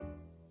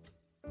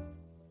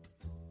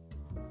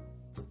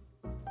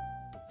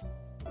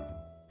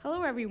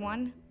Hello,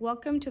 everyone.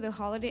 Welcome to the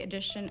holiday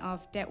edition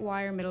of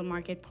DebtWire Middle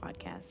Market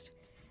Podcast.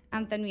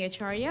 I'm Tanvi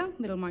Acharya,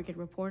 Middle Market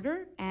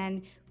Reporter,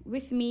 and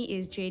with me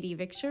is JD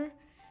Victor,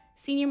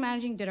 Senior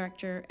Managing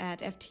Director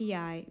at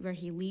FTI, where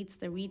he leads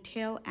the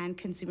retail and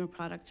consumer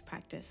products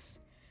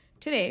practice.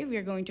 Today, we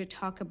are going to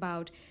talk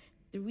about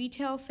the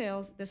retail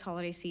sales this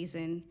holiday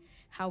season,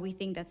 how we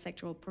think that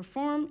sector will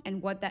perform,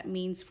 and what that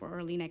means for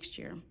early next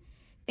year.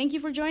 Thank you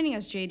for joining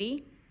us,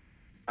 JD.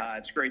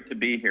 It's great to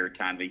be here,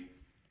 Tanvi.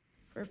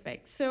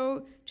 Perfect.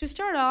 So to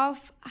start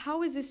off,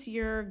 how is this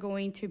year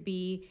going to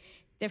be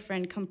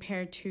different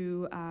compared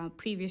to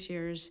previous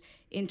years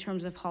in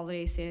terms of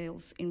holiday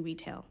sales in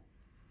retail?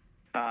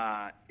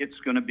 It's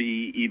going to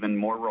be even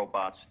more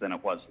robust than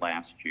it was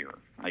last year.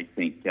 I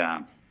think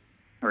there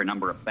are a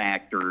number of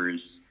factors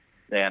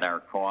that are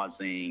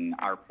causing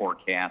our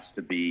forecast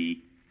to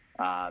be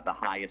the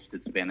highest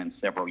it's been in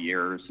several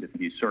years. If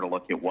you sort of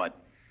look at what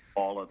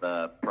all of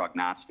the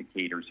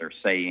prognosticators are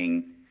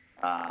saying,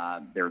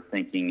 they're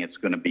thinking it's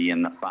going to be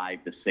in the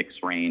 5 to 6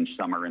 range.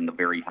 Some are in the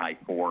very high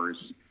 4s.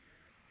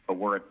 But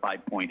we're at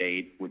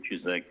 5.8, which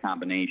is a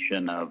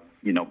combination of,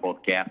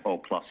 both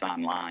GAFO plus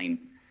online.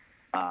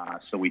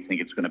 So we think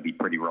it's going to be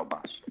pretty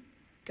robust.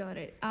 Got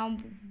it.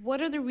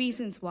 What are the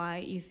reasons why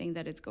you think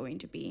that it's going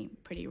to be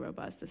pretty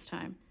robust this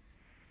time?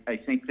 I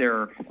think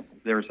there's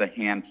a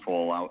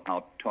handful.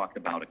 I'll talk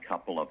about a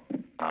couple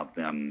of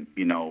them.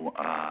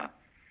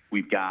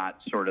 We've got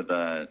sort of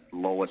the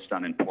lowest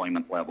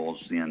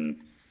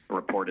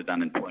reported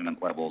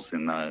unemployment levels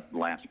in the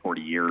last 40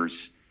 years.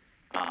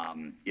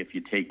 If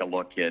you take a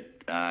look at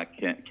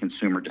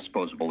consumer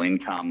disposable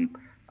income,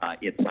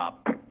 it's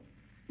up.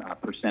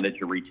 Percentage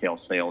of retail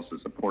sales as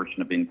a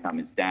portion of income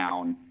is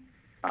down.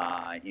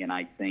 And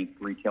I think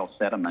retail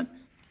sentiment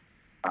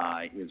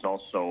is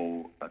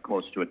also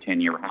close to a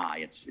 10-year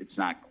high. It's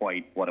not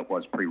quite what it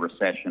was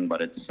pre-recession,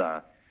 but it's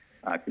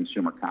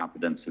consumer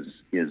confidence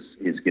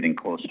is getting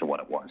close to what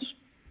it was.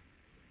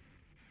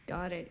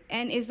 Got it.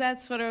 And is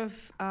that sort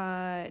of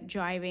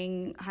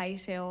driving high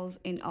sales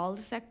in all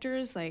the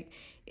sectors? Like,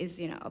 is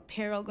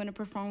apparel going to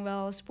perform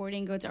well?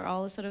 Sporting goods, are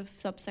all the sort of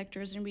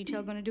subsectors in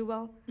retail going to do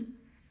well?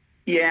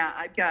 Yeah,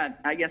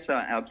 I guess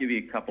I'll give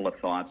you a couple of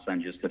thoughts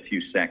on just a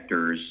few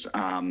sectors.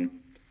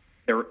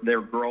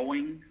 They're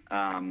growing.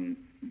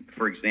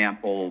 For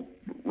example,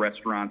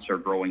 restaurants are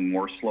growing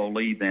more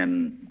slowly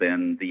than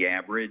the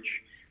average.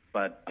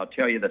 But I'll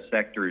tell you the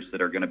sectors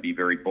that are going to be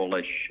very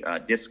bullish,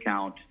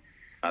 discount,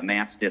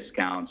 mass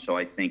discount. So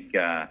I think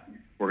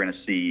we're going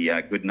to see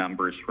good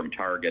numbers from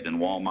Target and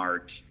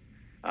Walmart.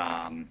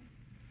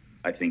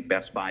 I think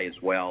Best Buy as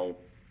well.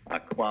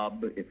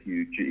 Club, if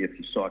you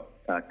saw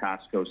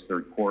Costco's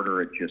third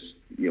quarter, it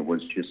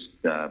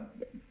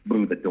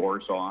blew the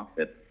doors off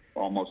at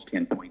almost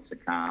 10 points a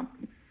comp.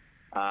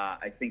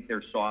 I think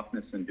there's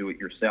softness in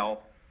do-it-yourself.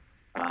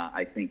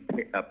 I think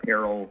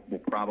apparel will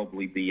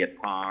probably be at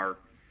par.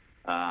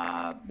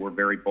 We're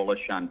very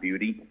bullish on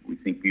beauty. We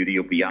think beauty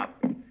will be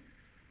up.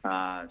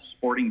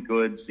 Sporting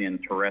goods in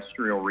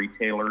terrestrial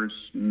retailers,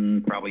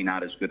 probably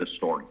not as good a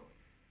story.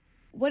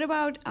 What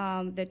about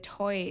the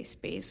toy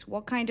space?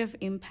 What kind of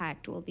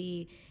impact will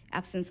the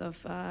absence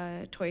of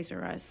Toys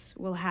R Us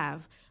will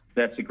have?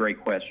 That's a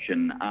great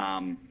question.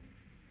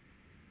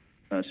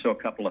 So a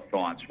couple of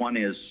thoughts. One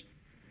is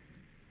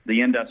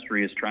the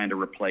industry is trying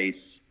to replace,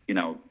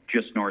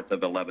 just north of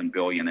 $11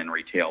 billion in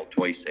retail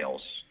toy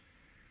sales.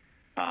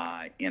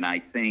 And I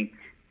think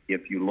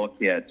if you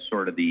look at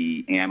sort of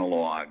the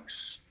analogs,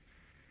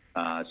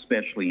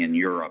 especially in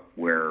Europe,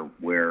 where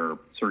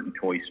certain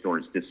toy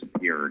stores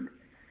disappeared,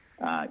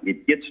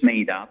 it gets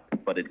made up,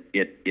 but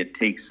it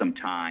takes some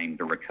time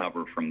to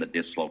recover from the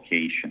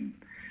dislocation.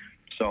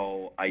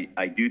 So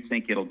I do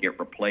think it'll get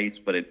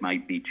replaced, but it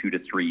might be 2 to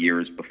 3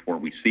 years before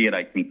we see it.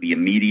 I think the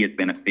immediate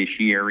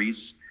beneficiaries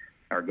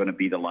are going to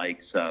be the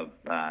likes of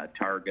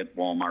Target,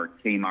 Walmart,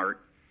 Kmart.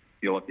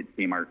 If you look at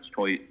Kmart's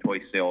toy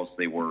sales,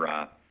 they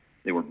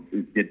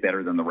did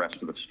better than the rest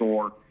of the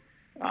store.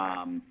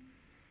 And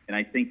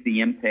I think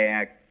the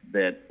impact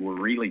that we're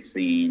really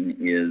seeing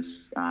is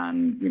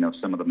on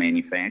some of the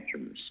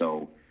manufacturers.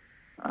 So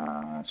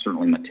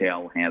certainly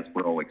Mattel,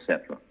 Hasbro,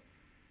 etc.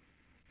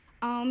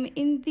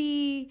 In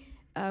the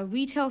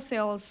retail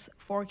sales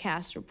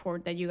forecast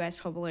report that you guys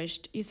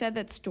published, you said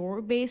that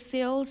store-based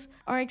sales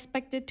are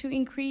expected to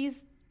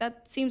increase.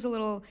 That seems a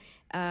little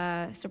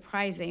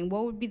surprising.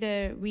 What would be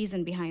the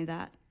reason behind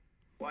that?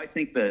 Well, I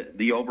think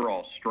the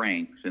overall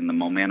strength and the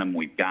momentum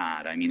we've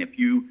got, if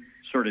you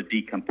sort of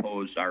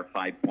decompose our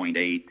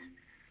 5.8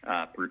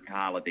 per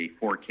holiday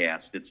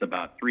forecast, it's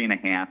about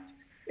 3.5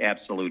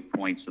 absolute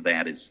points of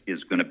that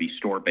is going to be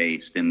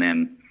store-based, and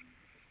then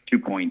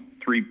 2.3,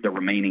 the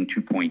remaining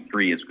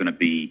 2.3 is going to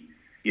be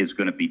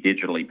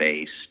digitally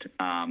based.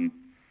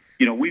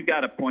 We've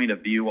got a point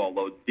of view,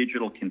 although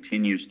digital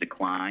continues to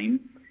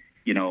climb.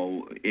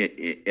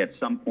 At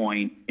some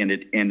point,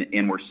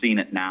 and we're seeing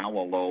it now,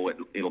 although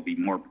it'll be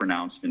more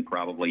pronounced in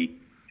probably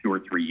 2 or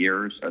 3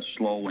 years, a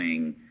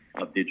slowing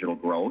of digital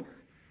growth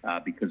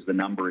because the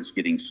number is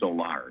getting so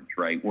large,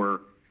 right? We're,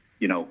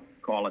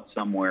 call it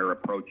somewhere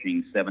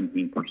approaching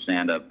 17%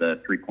 of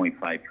the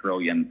 3.5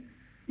 trillion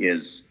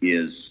is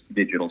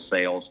digital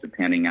sales,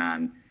 depending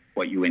on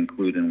what you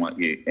include and what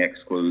you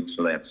exclude.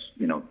 So that's,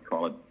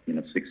 call it,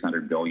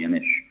 600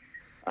 billion-ish.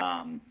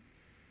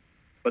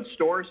 But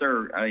stores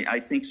I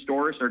think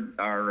stores are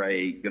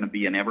going to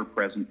be an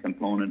ever-present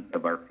component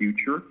of our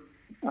future.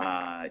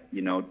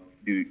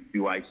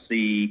 Do I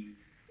see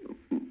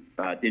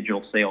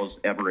digital sales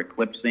ever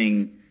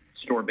eclipsing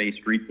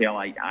store-based retail?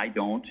 I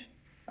don't,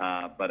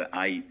 but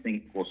I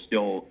think we'll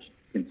still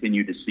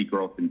continue to see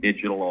growth in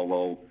digital,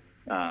 although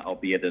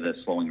albeit at a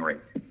slowing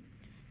rate.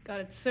 Got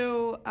it.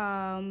 So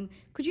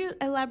could you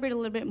elaborate a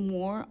little bit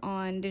more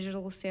on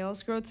digital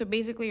sales growth? So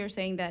basically you're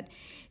saying that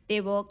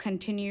they will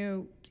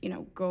continue,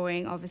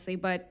 growing, obviously,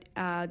 but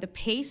the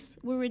pace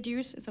will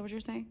reduce. Is that what you're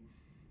saying?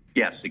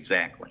 Yes,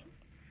 exactly.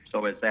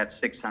 So as that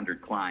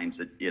 600 climbs,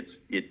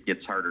 it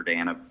gets harder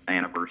to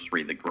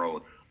anniversary the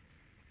growth,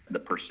 the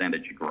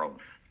percentage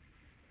growth.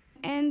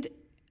 And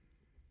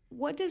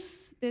what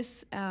does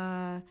this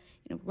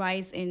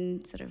rise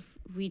in sort of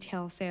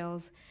retail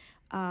sales,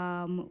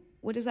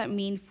 what does that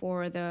mean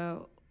for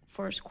the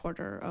first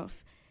quarter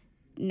of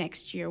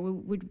next year?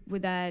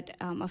 Would that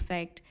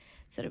affect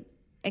sort of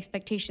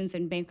expectations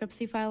in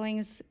bankruptcy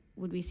filings?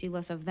 Would we see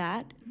less of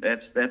that?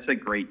 That's a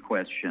great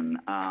question.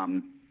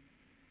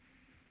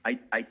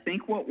 I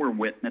think what we're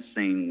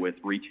witnessing with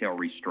retail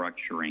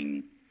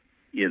restructuring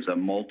is a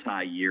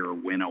multi-year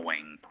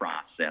winnowing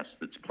process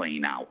that's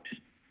playing out.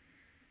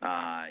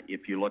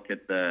 If you look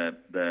at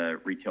the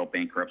retail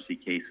bankruptcy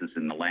cases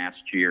in the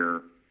last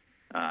year,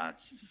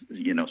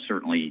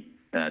 certainly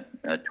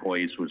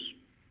Toys was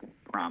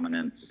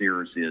prominent.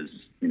 Sears is,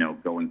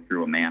 going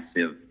through a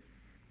massive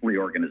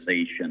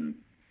reorganization.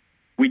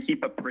 We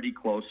keep a pretty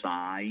close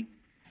eye,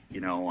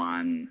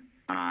 on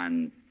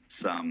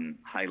some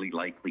highly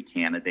likely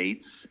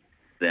candidates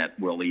that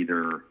will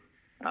either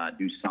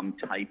do some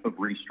type of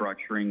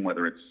restructuring,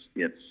 whether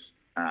it's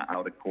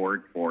out of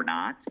court or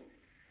not.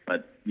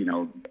 But,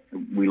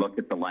 we look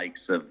at the likes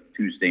of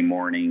Tuesday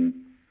Morning,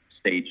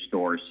 Stage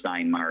Stores,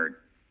 Stein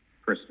Mart,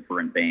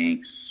 Christopher &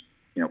 Banks,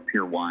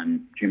 Pier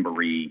 1,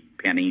 Gymboree,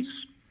 Penny's,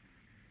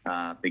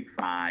 Big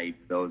Five.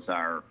 Those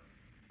are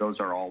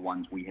all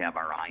ones we have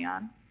our eye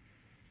on.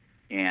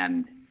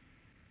 And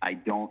I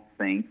don't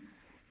think,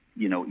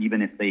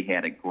 even if they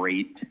had a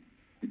great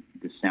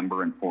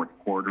December and fourth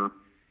quarter,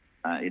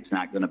 it's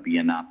not going to be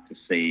enough to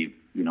save,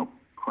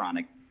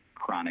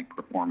 chronic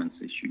performance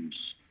issues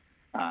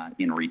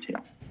in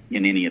retail,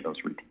 in any of those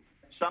retail.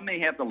 Some may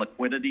have the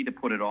liquidity to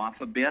put it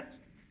off a bit,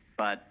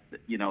 but,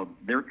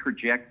 their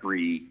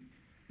trajectory,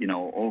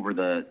 over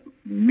the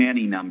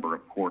many number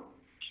of quarters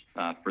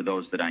for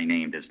those that I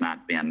named has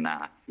not been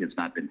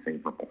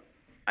favorable.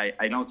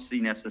 I don't see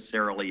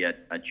necessarily a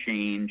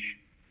change,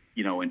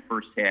 in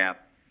first half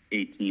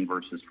 18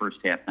 versus first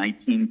half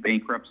 19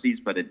 bankruptcies,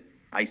 but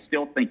I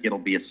still think it'll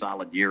be a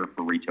solid year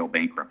for retail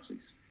bankruptcies.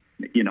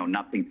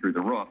 Nothing through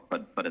the roof,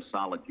 but a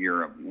solid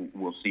year.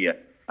 We'll see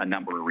a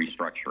number of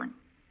restructuring.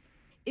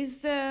 Is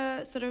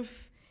the sort of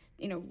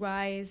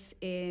rise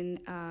in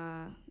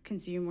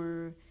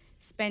consumer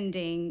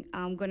spending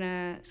going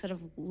to sort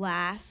of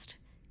last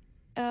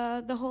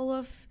the whole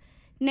of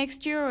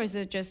next year, or is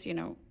it just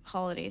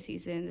holiday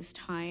season this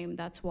time?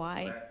 That's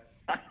why.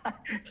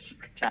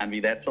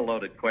 Tommy, that's a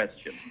loaded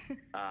question.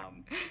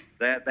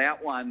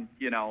 That one,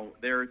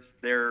 there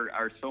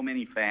are so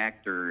many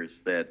factors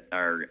that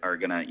are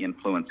going to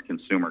influence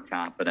consumer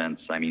confidence.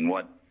 I mean,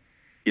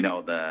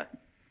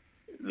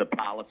 the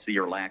policy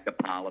or lack of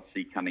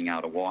policy coming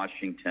out of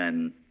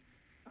Washington,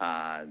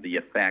 the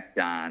effect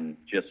on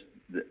just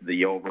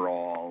the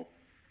overall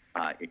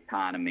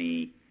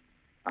economy.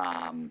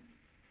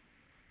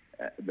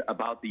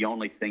 About the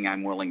only thing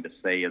I'm willing to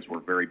say is we're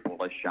very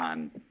bullish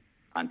on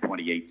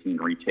 2018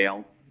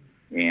 retail,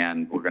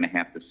 and we're going to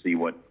have to see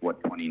what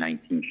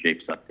 2019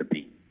 shapes up to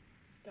be.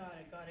 Got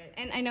it.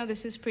 And I know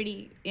this is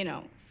pretty,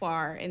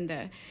 far in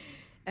the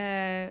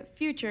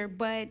future,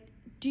 but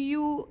do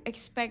you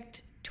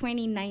expect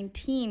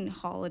 2019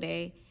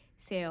 holiday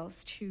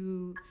sales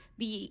to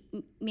be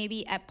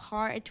maybe at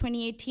par at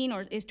 2018,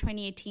 or is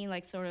 2018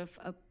 like sort of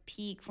a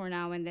peak for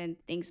now and then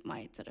things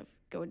might sort of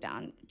go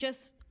down?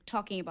 Just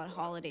talking about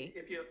holiday.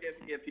 If you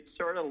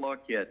sort of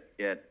look at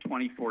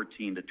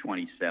 2014 to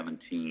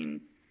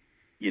 2017,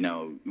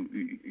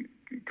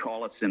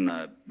 call us in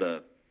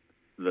the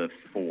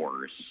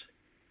fours,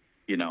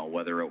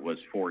 whether it was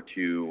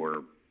 4.2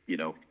 or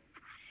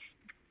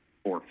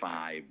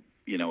 4.5,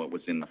 it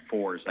was in the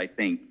fours. I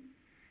think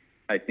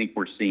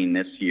we're seeing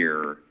this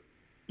year,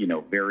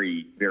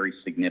 very, very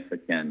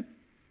significant,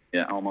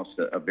 almost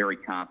a very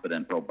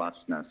confident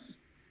robustness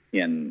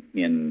in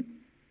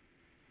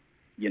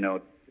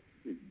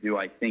do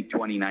I think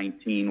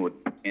 2019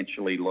 would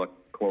potentially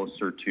look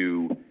closer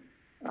to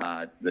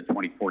the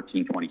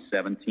 2014,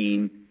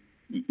 2017?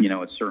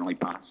 It's certainly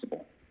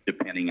possible,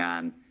 depending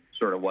on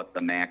sort of what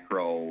the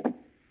macro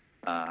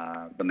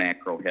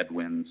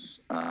headwinds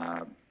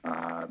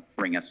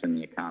bring us in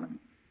the economy.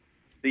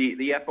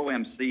 The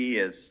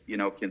FOMC is,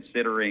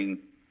 considering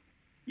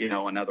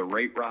another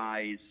rate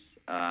rise,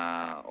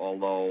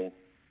 although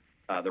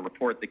the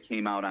report that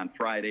came out on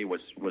Friday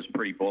was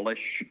pretty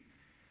bullish.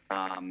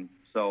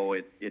 So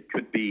it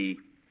could be,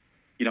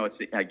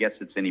 I guess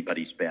it's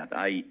anybody's bet.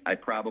 I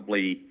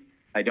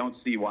don't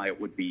see why it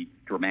would be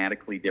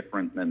dramatically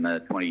different than the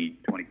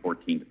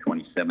 2014 to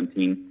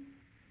 2017,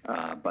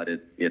 but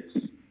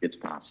it's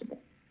possible.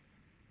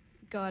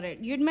 Got it.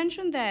 You'd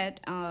mentioned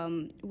that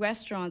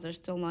restaurants are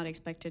still not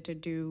expected to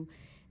do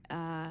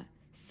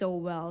so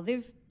well.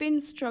 They've been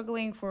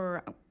struggling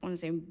for, I want to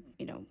say,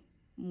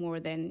 more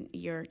than a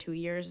year or 2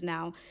 years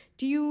now.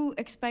 Do you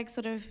expect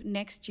sort of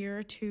next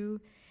year to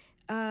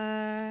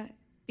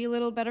be a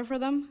little better for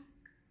them?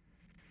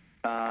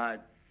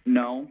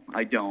 No,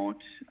 I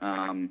don't.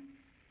 I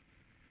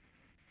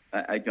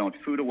don't.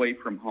 Food away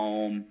from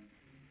home,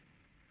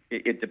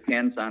 it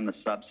depends on the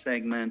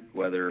subsegment,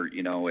 whether,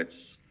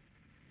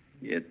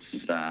 it's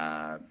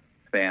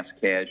fast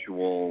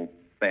casual,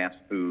 fast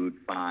food,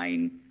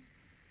 fine.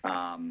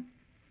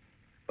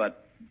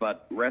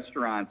 But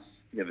restaurants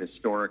have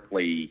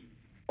historically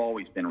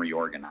always been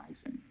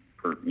reorganizing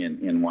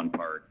in one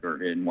part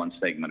or in one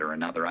segment or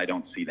another. I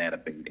don't see that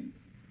abating.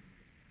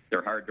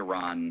 They're hard to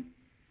run.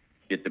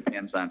 It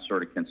depends on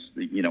sort of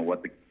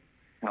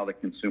how the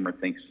consumer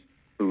thinks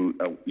food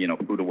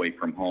away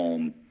from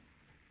home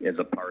is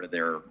a part of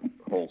their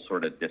whole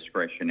sort of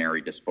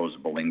discretionary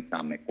disposable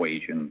income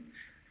equation.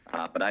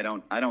 But I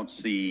don't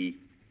see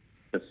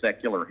the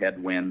secular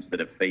headwinds that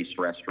have faced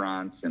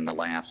restaurants in the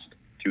last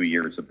 2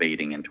 years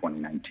abating in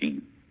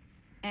 2019.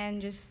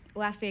 And just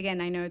lastly, again,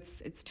 I know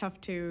it's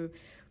tough to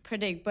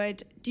predict,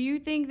 but do you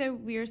think that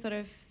we're sort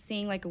of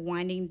seeing like a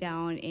winding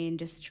down in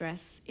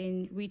distress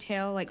in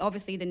retail? Like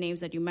obviously the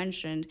names that you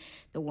mentioned,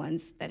 the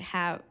ones that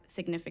have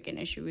significant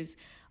issues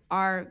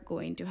are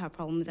going to have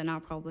problems and are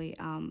probably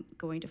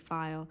going to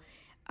file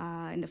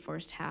in the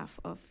first half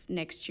of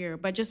next year.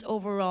 But just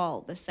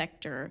overall, the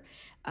sector,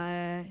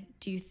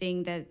 do you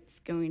think that's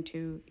going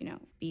to,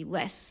 be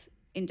less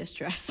in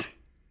distress?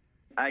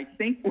 I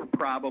think we're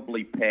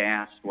probably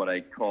past what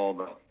I'd call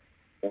the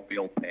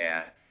oil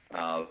path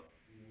of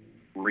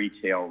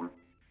retail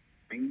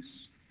things,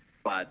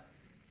 but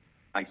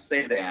I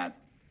say that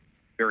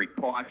very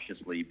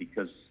cautiously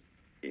because,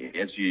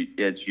 as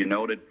you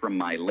noted from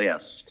my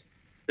list,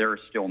 there are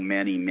still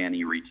many,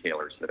 many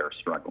retailers that are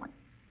struggling.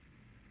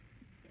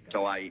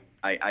 So I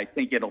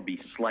think it'll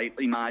be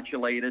slightly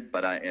modulated,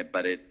 but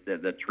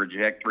the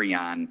trajectory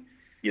on,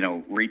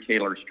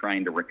 retailers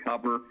trying to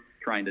recover,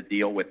 trying to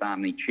deal with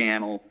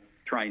omni-channel,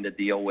 trying to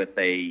deal with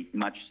a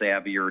much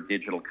savvier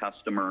digital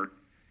customer,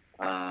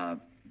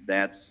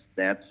 that's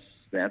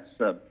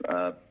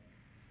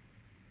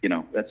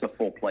a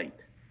full plate.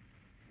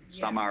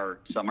 Yeah.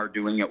 Some are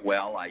doing it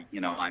well.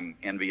 I'm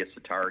envious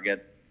of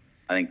Target.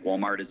 I think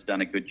Walmart has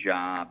done a good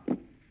job.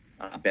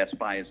 Best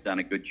Buy has done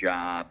a good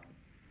job.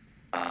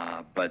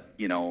 But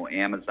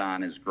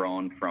Amazon has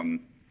grown from,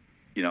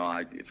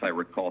 if I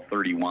recall,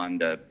 31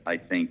 to I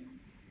think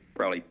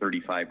probably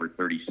 35 or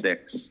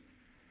 36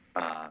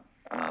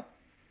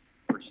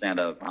 percent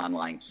of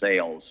online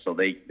sales. So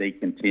they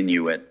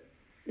continue at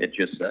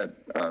just a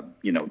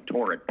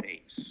torrid pace.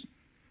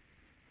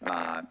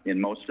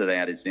 And most of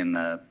that is in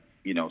the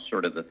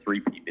sort of the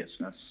 3P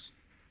business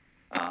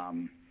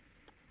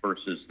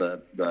versus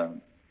the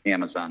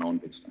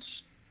Amazon-owned business.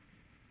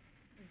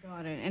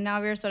 Got it. And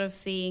now we're sort of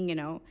seeing,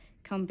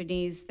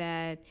 companies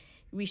that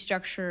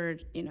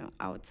restructured,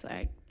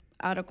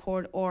 out of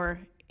court or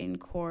in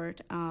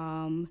court.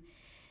 Some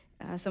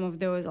of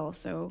those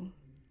also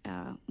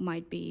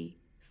might be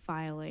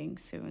filing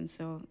soon.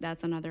 So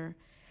that's another.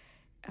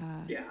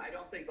 I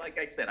don't think, like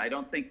I said, I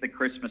don't think the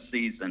Christmas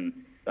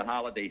season, the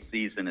holiday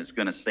season is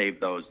going to save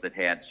those that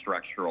had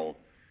structural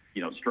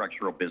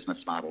business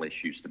model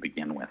issues to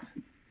begin with.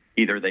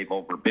 Either they've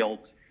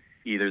overbuilt,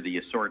 either the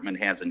assortment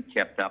hasn't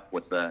kept up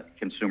with the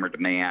consumer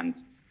demand,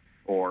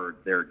 or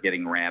they're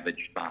getting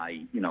ravaged by,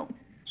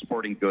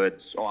 sporting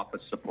goods,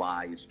 office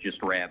supplies, just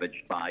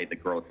ravaged by the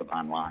growth of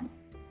online.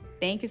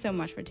 Thank you so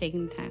much for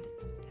taking the time.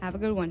 Have a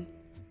good one.